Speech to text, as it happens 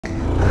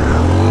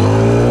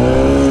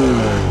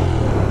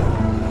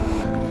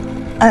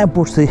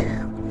পড়ছি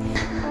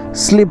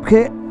স্লিপ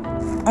খেয়ে।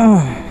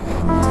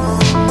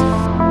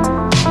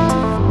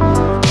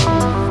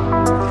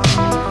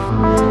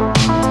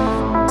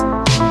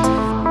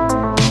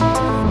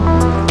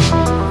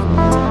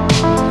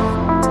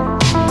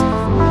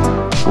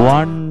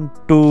 One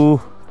two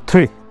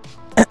three.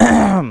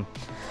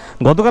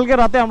 গতকালকে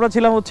রাতে আমরা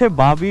ছিলাম হচ্ছে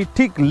বাবি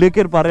ঠিক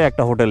লেকের পারে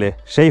একটা হোটেলে।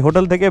 সেই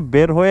হোটেল থেকে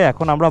বের হয়ে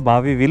এখন আমরা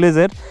বাবি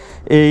ভিলেজের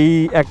এই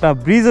একটা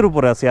ব্রিজের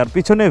উপরে আছি। আর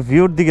পিছনে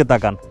ভিউর দিকে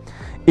তাকান,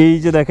 এই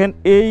যে দেখেন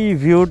এই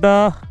ভিউটা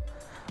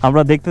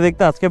আমরা দেখতে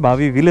দেখতে আজকে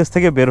বাবি ভিলেজ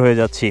থেকে বের হয়ে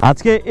যাচ্ছি।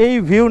 আজকে এই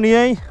ভিউ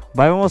নিয়েই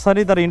ভাই মোহাম্মদ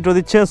সানি তার ইন্ট্রো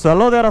দিচ্ছে।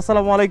 হ্যালো দেয়ার,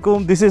 আসসালামু আলাইকুম,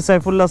 this is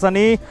Saifullah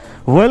Sunny,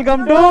 welcome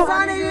to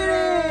SANY।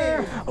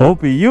 Hope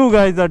you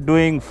guys are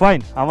doing fine.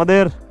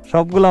 আমাদের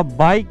সবগুলা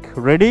বাইক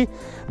রেডি,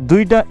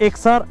 দুইটা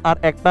এক্সআর আর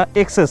একটা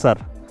এক্সএসআর।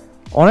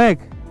 অনেক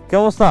কি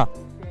অবস্থা,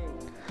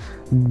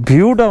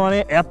 ভিউটা মানে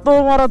এত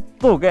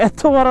মারাত্মক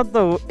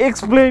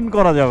এক্সপ্লেইন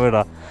করা যাবে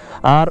না।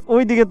 আর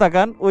ওই দিকে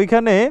তাকান,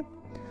 ওইখানে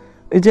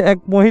এই যে এক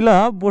মহিলা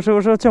বসে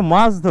বসে হচ্ছে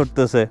মাছ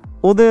ধরতেছে,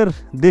 ওদের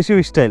দেশীয়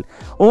স্টাইল।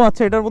 ও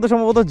আচ্ছা, এটার মধ্যে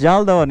সম্ভবত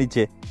জাল দেওয়া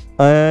নিচে,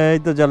 এই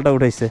তো জালটা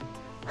উঠাইছে,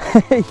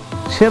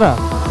 সেরা।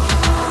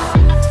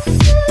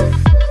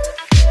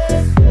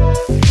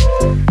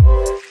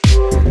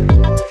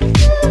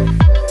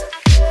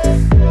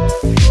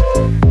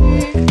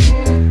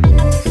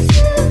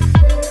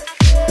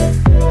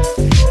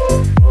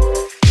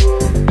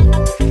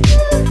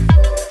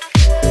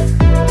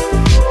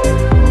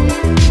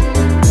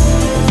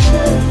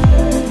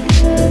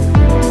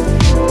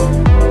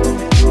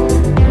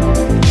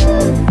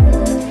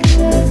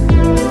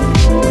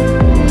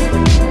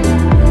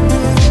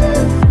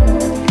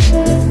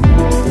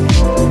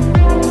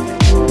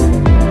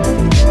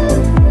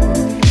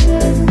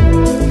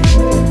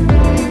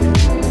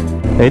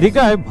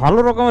 এদিকে ভালো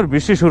রকমের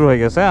বৃষ্টি শুরু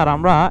হয়ে গেছে আর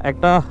আমরা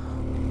একটা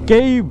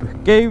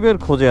কেইভের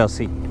খোঁজে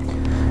আছি।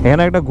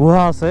 এখানে একটা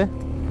গুহা আছে।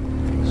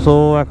 সো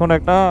এখন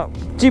একটা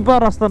চিপা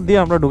রাস্তা দিয়ে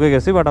আমরা ঢুকে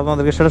গেছি, বাট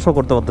আপনাদেরকে সেটা শো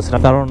করতে পারতেছি না,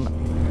 কারণ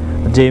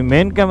যে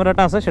মেন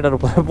ক্যামেরাটা আছে সেটার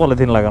উপরে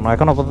পলিথিন লাগানো।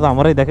 এখন আপাতত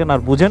আমারই দেখেন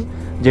আর বুঝেন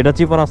যেটা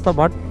চিপা রাস্তা,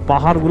 বাট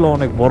পাহাড়গুলো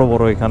অনেক বড়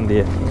বড় এখান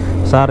দিয়ে।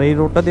 স্যার এই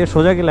রোডটা দিয়ে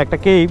সোজা গেলে একটা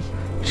কেইভ,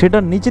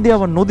 সেটার নিচে দিয়ে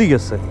আবার নদী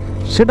গেছে,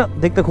 সেটা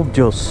দেখতে খুব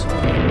জোস।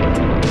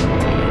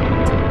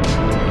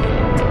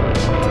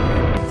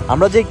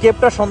 আমরা যে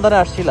কেভটার সন্ধানে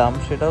আসছিলাম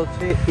সেটা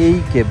হচ্ছে এই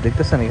কেভ,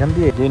 দেখতেছেন এখান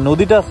দিয়ে যে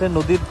নদীটা আছে,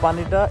 নদীর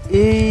পানিটা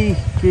এই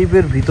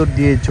কেভের ভিতর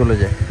দিয়ে চলে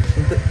যায়।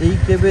 কিন্তু এই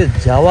কেভে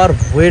যাওয়ার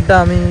ওয়েটা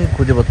আমি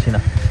খুঁজে পাচ্ছি না,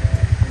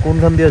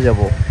 কোনখান দিয়ে যাব?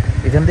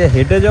 এখান দিয়ে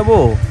হেঁটে যাব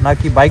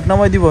নাকি বাইক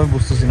নামাই দিব, আমি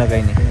বুঝতেছি না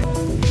কাহিনী।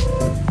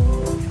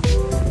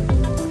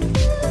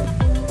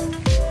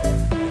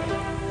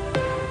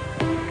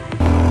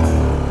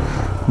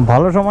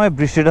 ভালো সময়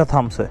বৃষ্টিটা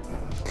থামছে।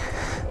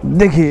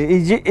 দেখি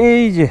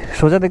এই যে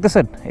সোজা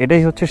দেখতেছেন,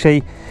 এটাই হচ্ছে সেই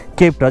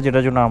কেভটা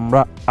যেটার জন্য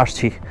আমরা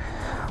আসছি।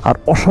 আর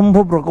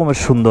অসম্ভব রকমের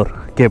সুন্দর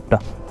কেভটা।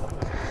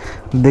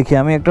 দেখি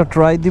আমি একটা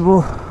ট্রাই দিব,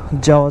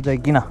 যাওয়া যায়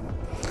কিনা।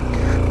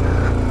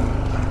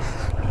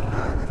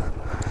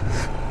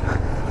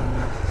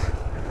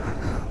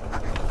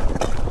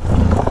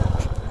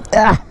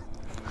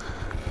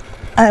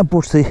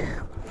 পড়ছি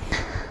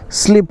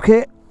স্লিপ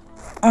খেয়ে,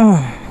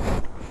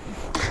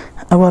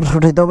 আবার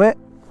উঠাইতে হবে,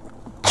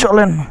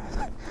 চলেন।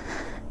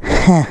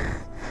 হ্যাঁ,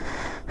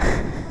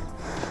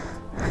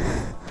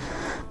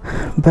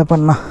 ব্যাপার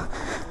না,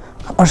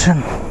 আসেন।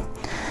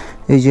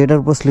 এই যে এটার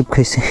উপর স্লিপ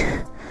খাইছি,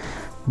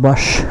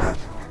 বাস,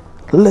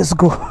 লেটস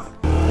গো।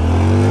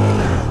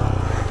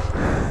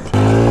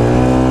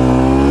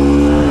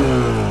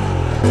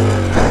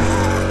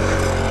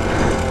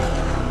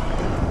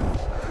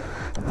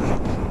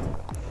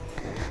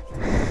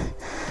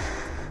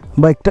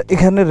 বাইকটা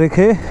এখানে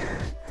রেখে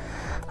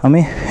আমি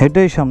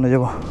হেঁটেই সামনে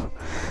যাব,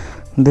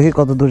 দেখি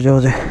কত দূর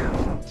যাওয়া যায়।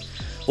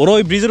 ওরা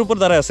ওই ব্রিজের উপর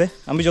দাঁড়ায় আছে,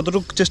 আমি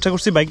যতটুকু চেষ্টা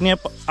করছি বাইক নিয়ে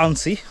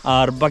আনছি,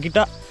 আর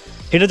বাকিটা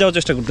হেঁটে যাওয়ার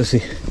চেষ্টা করতেছি।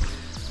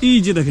 এই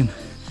যে দেখেন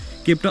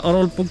কেভটা আর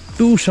অল্প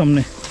একটু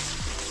সামনে,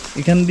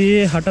 এখান দিয়ে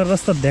হাঁটার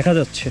রাস্তা দেখা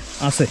যাচ্ছে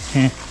আছে।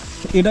 হ্যাঁ,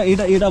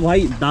 এটা ভাই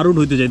দারুণ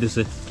হইতে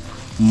যাইতেছে,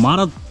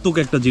 মারাত্মক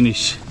একটা জিনিস।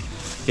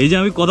 এই যে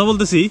আমি কথা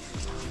বলতেছি,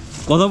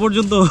 কথা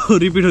পর্যন্ত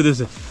রিপিট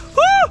হইতেছে।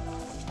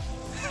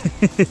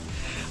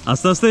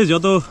 আস্তে আস্তে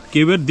যত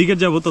কেভের দিকে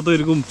যাব তত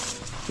এরকম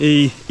এই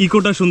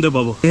ইকোটা শুনতে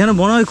পাবো। এখানে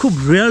মনে হয় খুব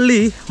রেয়ারলি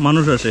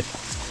মানুষ আসে,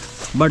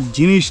 বাট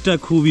জিনিসটা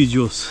খুবই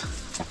জোস।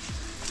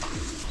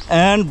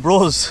 And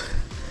bros,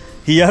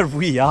 here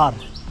we are.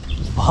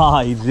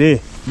 ভাই রে,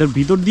 এটার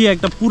ভিতর দিয়ে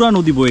একটা পুরা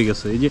নদী বয়ে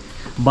গেছে। এই যে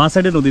বাঁ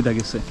সাইডে নদীটা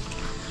গেছে,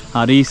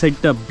 আর এই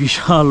সাইডটা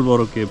বিশাল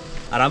বড় কেভ।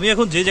 আর আমি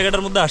এখন যে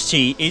জায়গাটার মধ্যে আসছি,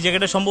 এই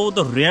জায়গাটা সম্ভবত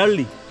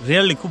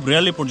খুব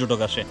রেয়ারলি পর্যটক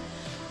আসে।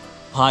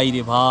 ভাই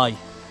রে ভাই,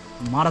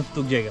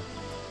 মারাত্মক জায়গা।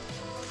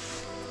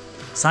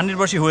 সানির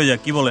বাসী হয়ে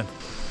যাক, কি বলেন?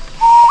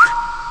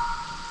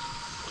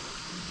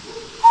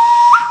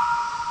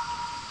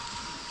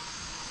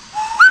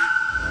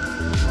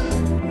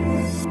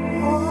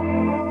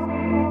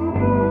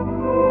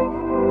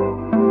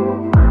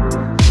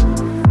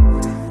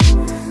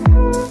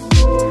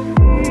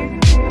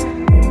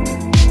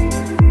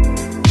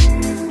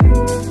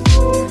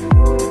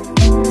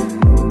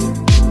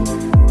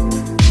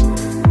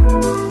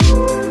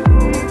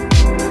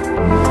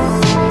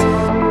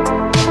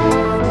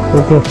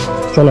 তো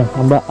চলেন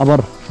আমরা আবার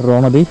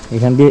রওনা দিই।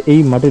 এখান দিয়ে এই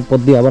মাটির পথ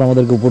দিয়ে আবার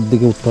আমাদেরকে উপর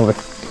দিকে উঠতে হবে।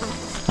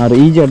 আর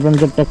এই যে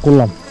অ্যাডভেঞ্চারটা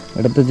করলাম,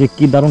 এটাতে যে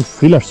কি দারুণ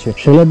ফিল আসছে।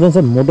 সেল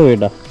অ্যাডভেঞ্চার মোটো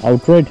এটা,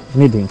 আউটরাইড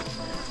এনিথিং,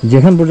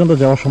 যেখান পর্যন্ত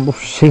যাওয়া সম্ভব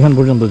সেখান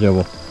পর্যন্ত যাব।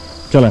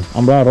 চলেন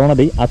আমরা রওনা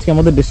দিই। আজকে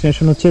আমাদের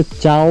ডেস্টিনেশন হচ্ছে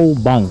চাও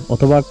বাং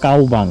অথবা কাউ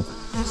বাং,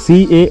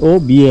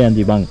 CAOBANG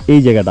বাং, এই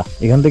জায়গাটা।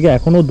 এখান থেকে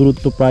এখনো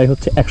দূরত্ব প্রায়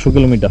হচ্ছে 100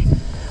 কিলোমিটার।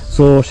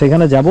 সো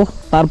সেখানে যাব,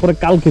 তারপরে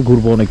কালকে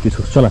ঘুরবো অনেক কিছু।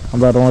 চলেন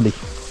আমরা রওনা দিই।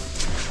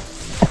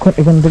 এখন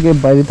এখান থেকে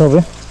বাইরে যেতে হবে।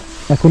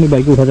 এখনই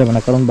বাইকে ওঠা যাবে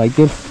না, কারণ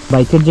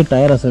বাইকের যে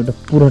টায়ার আছে ওটা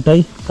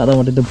পুরোটাই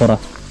কাদামাটিতে ভরা,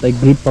 তাই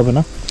গ্রিপ পাবে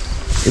না।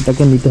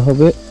 এটাকে নিতে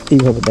হবে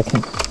এইভাবে, দেখেন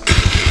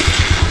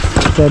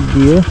স্টার্ট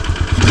দিয়ে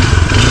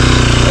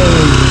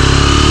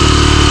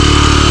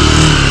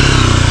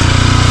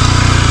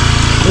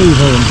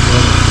এইভাবে নিতে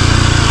হবে।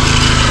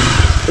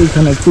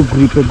 এইখানে একটু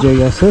গ্রিপের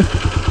জায়গা আছে,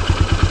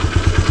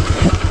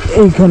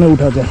 এইখানে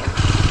উঠা যায়।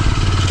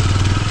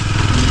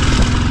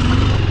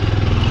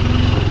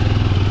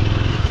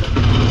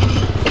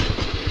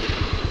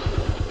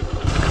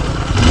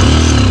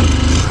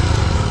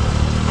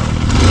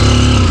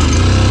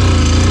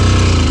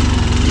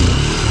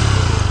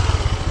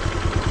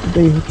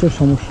 এটাই হচ্ছে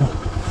সমস্যা।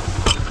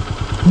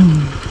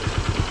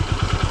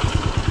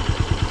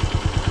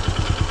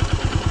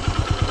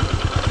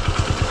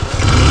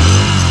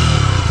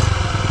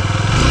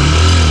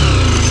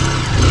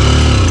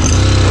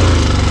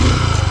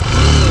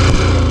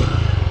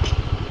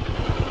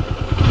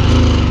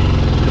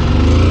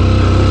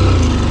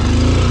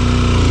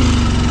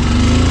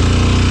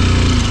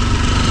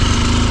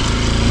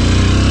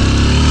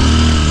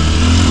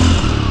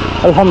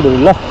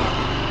 আলহামদুলিল্লাহ,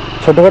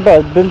 ছোটোখাটো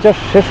অ্যাডভেঞ্চার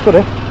শেষ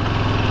করে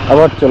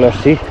আবার চলে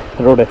আসছি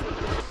রোডে।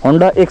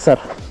 হন্ডা XR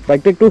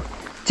বাইকটা একটু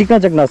চিকনা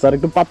চাকনা আছে আর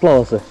একটু পাতলাও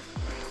আছে।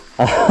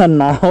 আর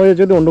না হয়ে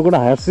যদি অন্য কোনো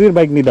হায়ার সিরির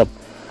বাইক নিতাম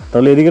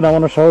তাহলে এদিকে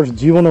নামানোর সাহস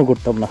জীবনেও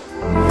করতাম না।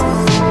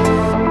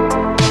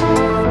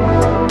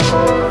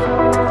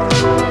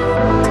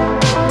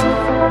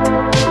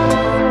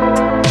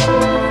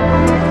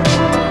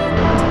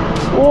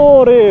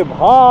 ওরে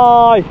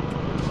ভাই,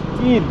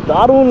 কি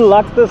দারুণ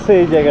লাগতেছে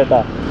এই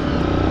জায়গাটা।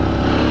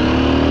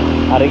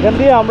 আর এখান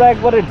দিয়ে আমরা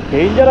একবারে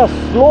ডেঞ্জারাস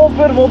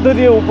স্লোপের মধ্যে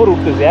দিয়ে উপর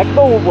উঠতেছি,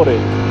 একদম উপরে।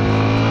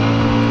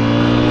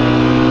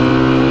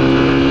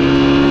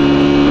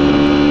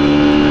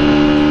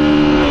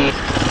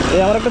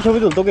 এই আমার একটা ছবি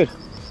তুল, তোকে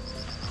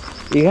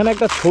এখানে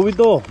একটা ছবি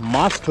তো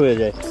মাস্ট হয়ে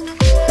যায়।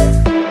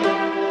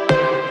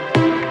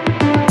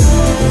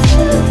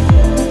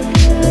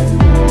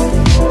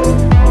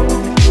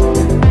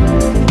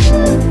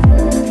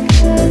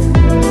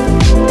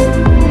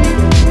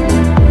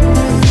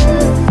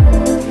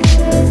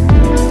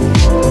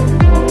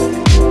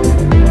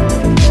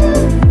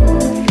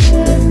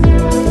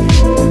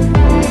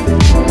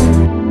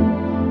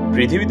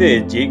 পৃথিবীতে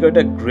যে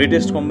কয়টা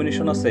গ্রেটেস্ট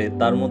কম্বিনেশন আছে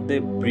তার মধ্যে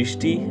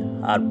বৃষ্টি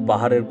আর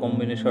পাহাড়ের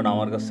কম্বিনেশন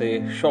আমার কাছে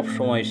সব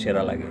সময়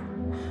সেরা লাগে।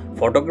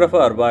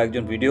 ফটোগ্রাফার বা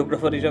একজন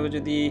ভিডিওগ্রাফার হিসাবে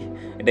যদি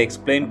এটা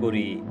এক্সপ্লেন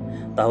করি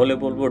তাহলে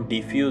বলবো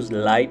ডিফিউজ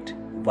লাইট,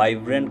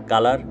 ভাইব্রেন্ট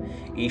কালার,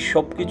 এই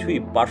সব কিছুই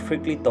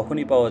পারফেক্টলি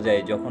তখনই পাওয়া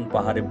যায় যখন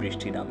পাহাড়ে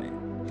বৃষ্টি নামে।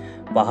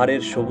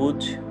 পাহাড়ের সবুজ,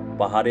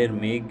 পাহাড়ের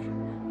মেঘ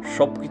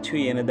সব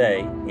কিছুই এনে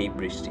দেয় এই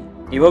বৃষ্টি।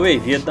 এভাবেই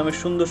ভিয়েতনামের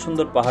সুন্দর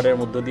সুন্দর পাহাড়ের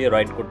মধ্য দিয়ে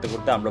রাইড করতে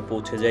করতে আমরা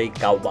পৌঁছে যাই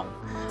কাওবাং।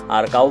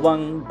 আর কাওবাং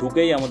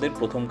ঢুকেই আমাদের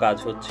প্রথম কাজ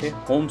হচ্ছে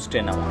হোমস্টে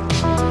নেওয়া।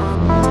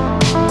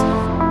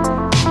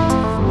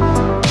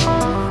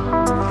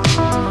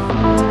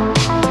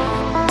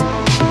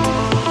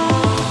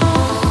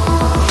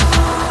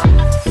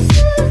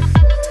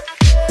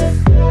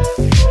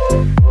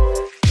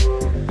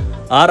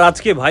 আর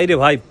আজকে ভাই রে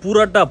ভাই,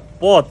 পুরাটা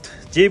পথ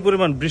যে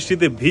পরিমাণ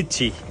বৃষ্টিতে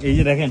ভিজছি। এই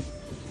যে দেখেন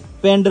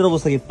প্যান্টের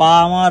অবস্থা কি, পা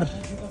আমার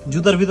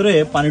জুতার ভিতরে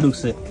পানি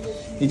ঢুকছে।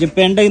 এই যে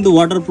প্যান্টটা কিন্তু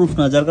ওয়াটারপ্রুফ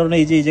না, যার কারণে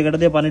এই যে এই জায়গাটা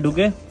দিয়ে পানি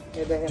ঢুকে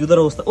জুতার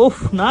অবস্থা। ওফ,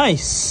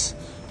 নাইস,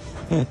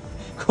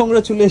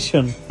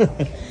 কংগ্রাচুলেশন।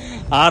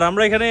 আর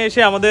আমরা এখানে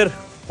এসে আমাদের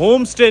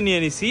হোমস্টে নিয়ে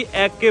নিছি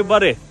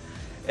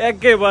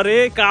একেবারে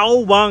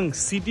কাওবাং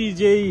সিটি।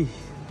 যেই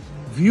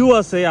ভিউ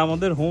আছে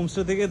আমাদের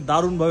হোমস্টে থেকে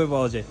দারুণভাবে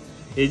পাওয়া যায়।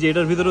 এই যে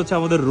এটার ভিতরে হচ্ছে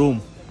আমাদের রুম,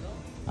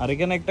 আর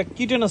এখানে একটা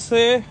কিচেন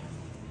আছে।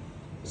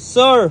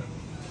 Sir,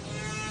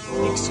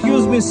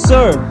 excuse me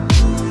sir.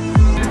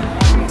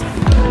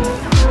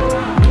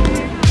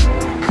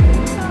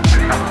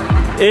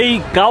 এই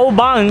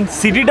কাওবাং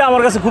সিটিটা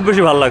আমার কাছে খুব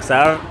বেশি ভালো লাগছে।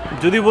 আর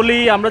যদি বলি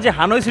আমরা যে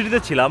হানয় সিটিতে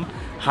ছিলাম,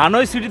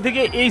 হানয় সিটি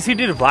থেকে এই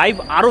সিটির ভাইব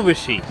আরও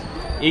বেশি।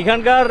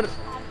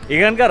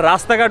 এখানকার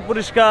রাস্তাঘাট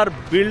পরিষ্কার,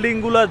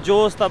 বিল্ডিংগুলো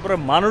জোস, তারপরে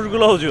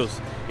মানুষগুলোও জোস।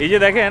 এই যে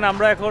দেখেন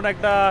আমরা এখন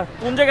একটা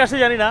কোন জায়গায় আসে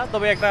জানি না,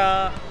 তবে একটা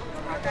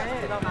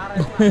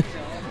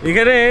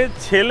এখানে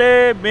ছেলে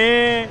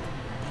মেয়ে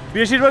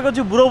বেশিরভাগ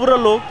হচ্ছে বুড়ো বুড়ো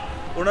লোক,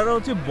 ওনারা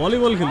হচ্ছে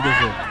ভলিবল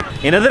খেলতেছে।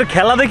 এনাদের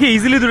খেলা দেখে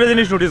ইজিলি দুটো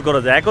জিনিস নোটিস করা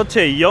যায়। এক হচ্ছে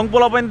ইয়ং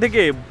পোলাপাইন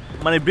থেকে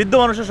মানে বৃদ্ধ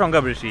মানুষের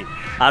সংখ্যা বেশি,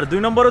 আর 2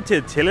 নম্বর হচ্ছে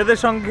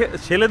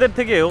ছেলেদের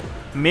থেকেও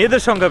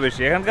মেয়েদের সংখ্যা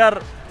বেশি। এখানকার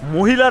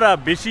মহিলারা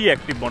বেশি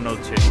অ্যাক্টিভ মনে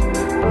হচ্ছে।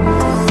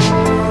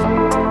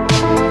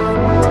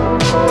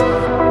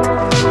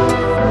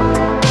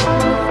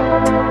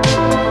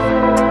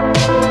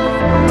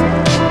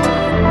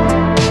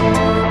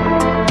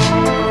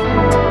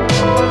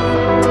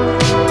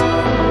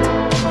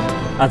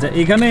 আচ্ছা,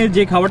 এখানে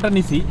যে খাবারটা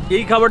নিছি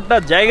এই খাবারটা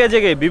জায়গায়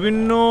জায়গায়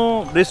বিভিন্ন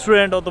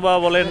রেস্টুরেন্ট অথবা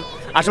বলেন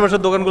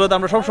আশেপাশের দোকানগুলোতে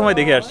আমরা সবসময়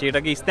দেখে আসছি,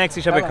 এটাকে স্ন্যাক্স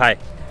হিসাবে খায়।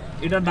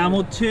 এটার নাম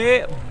হচ্ছে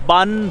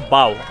বান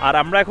বাও। আর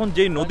আমরা এখন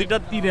যেই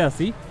নদীটার তীরে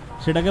আছি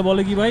সেটাকে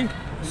বলে কি ভাই?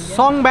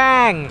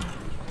 সংব্যাং।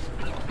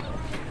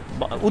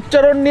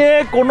 উচ্চারণ নিয়ে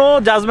কোনো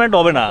জাজমেন্ট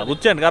হবে না,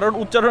 বুঝছেন, কারণ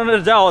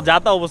উচ্চারণের যা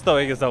তা অবস্থা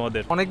হয়ে গেছে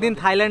আমাদের। অনেকদিন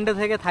থাইল্যান্ডে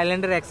থেকে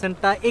থাইল্যান্ডের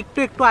অ্যাকসেন্টটা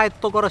একটু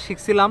আয়ত্ত করা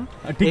শিখছিলাম,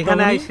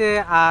 এখানে এসে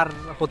আর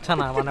হচ্ছে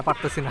না, মানে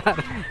পারতেছি না।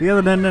 ঠিক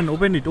আছে, নেন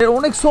ওপেন ইট।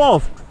 অনেক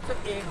সফট,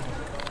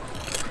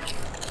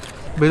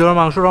 ভিতরের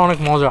মাংসটা অনেক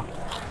মজা।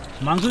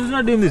 মাংস দিচ্ছে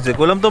না ডিম দিচ্ছে?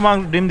 কইলাম তো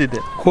ডিম দিতে।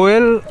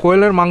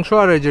 কোয়েলের মাংস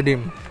আর এই যে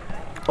ডিম।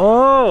 ও,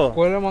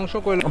 কোয়েলের মাংস,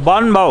 কোয়েল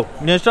বান বাও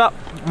জিনিসটা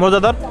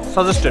মজাদার,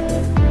 সাজেস্টেড।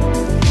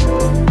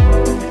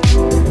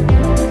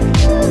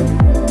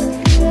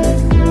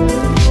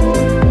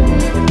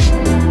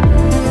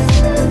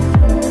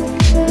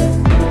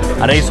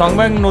 আর এই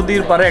সংব্যাং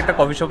নদীর পারে একটা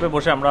কফি শপে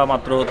বসে আমরা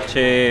মাত্র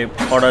হচ্ছে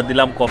অর্ডার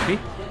দিলাম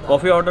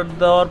কফি অর্ডার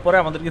দেওয়ার পরে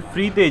আমাদেরকে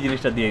ফ্রিতে এই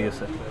জিনিসটা দিয়ে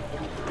গেছে।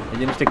 এই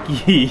জিনিসটা কি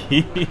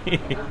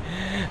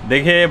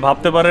দেখে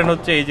ভাবতে পারেন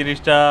হচ্ছে এই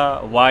জিনিসটা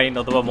ওয়াইন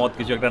অথবা মদ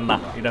কিছু একটা না,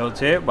 এটা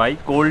হচ্ছে ভাই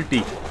কোল্ড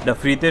টি, এটা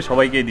ফ্রিতে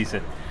সবাইকেই দিছে।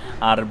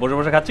 আর বসে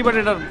বসে খাচ্ছি, বাট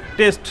এটার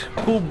টেস্ট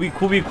খুবই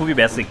খুবই খুবই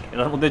বেসিক,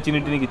 এটার মধ্যে চিনি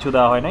টিনি কিছু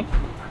দেওয়া হয় নাই।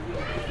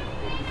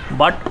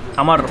 বাট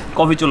আমার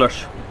কফি চলে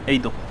আসছে, এই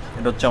তো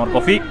এটা হচ্ছে আমার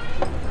কফি।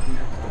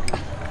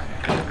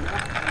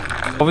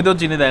 কফিতেও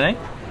চিনি দেয় নাই।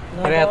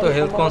 এরা এত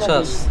হেলথ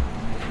কনসিয়াস,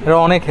 এরা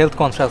অনেক হেলথ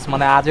কনসিয়াস,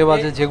 মানে আজে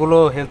বাজে যেগুলো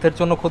হেলথের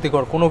জন্য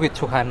ক্ষতিকর কোনো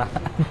কিছু খায় না।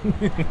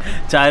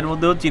 চায়ের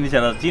মধ্যেও চিনি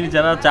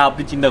ছাড়া চা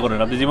আপনি চিন্তা করেন,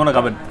 আপনি জীবনে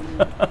খাবেন।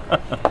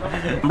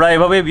 আমরা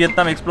এভাবে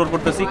ভিয়েতনাম এক্সপ্লোর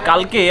করতেছি।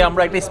 কালকে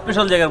আমরা একটা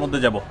স্পেশাল জায়গার মধ্যে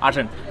যাব,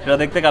 আসেন সেটা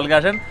দেখতে কালকে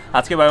আসেন।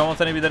 আজকে বাই মোহাম্মদ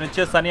সানি বিদায়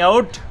নিচ্ছে, Sunny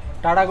out,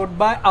 tata, good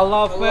bye, আল্লাহ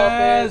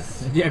হাফেজ।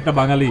 একটা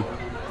বাঙালি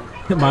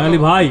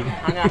ভাই,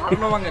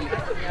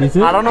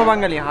 হারানো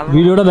বাঙালি,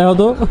 ভিডিওটা দেখো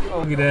তো,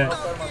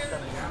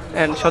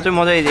 সবচেয়ে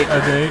মজাই দেখি।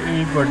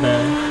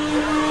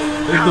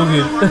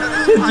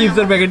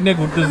 চিপসের প্যাকেট নিয়ে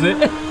ঘুরতেছে।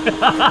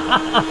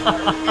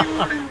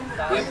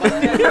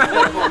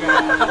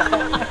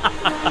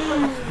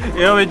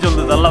 এভাবেই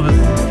চলতেছে। আল্লাহ হাফেজ।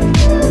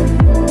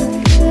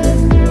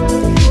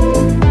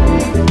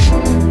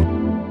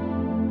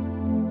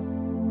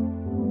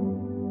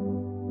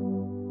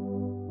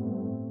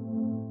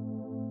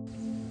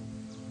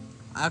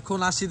 এখন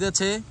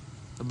আসিতেছে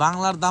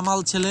বাংলার দামাল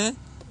ছেলে,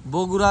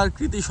 বগুড়ার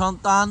কৃতি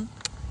সন্তান,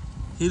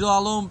 হিরো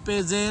আলম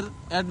পেজের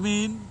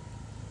অ্যাডমিন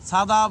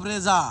সাদাব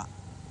রেজা।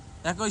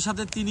 একই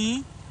সাথে তিনি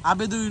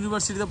আবেদু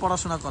ইউনিভার্সিটিতে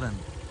পড়াশোনা করেন।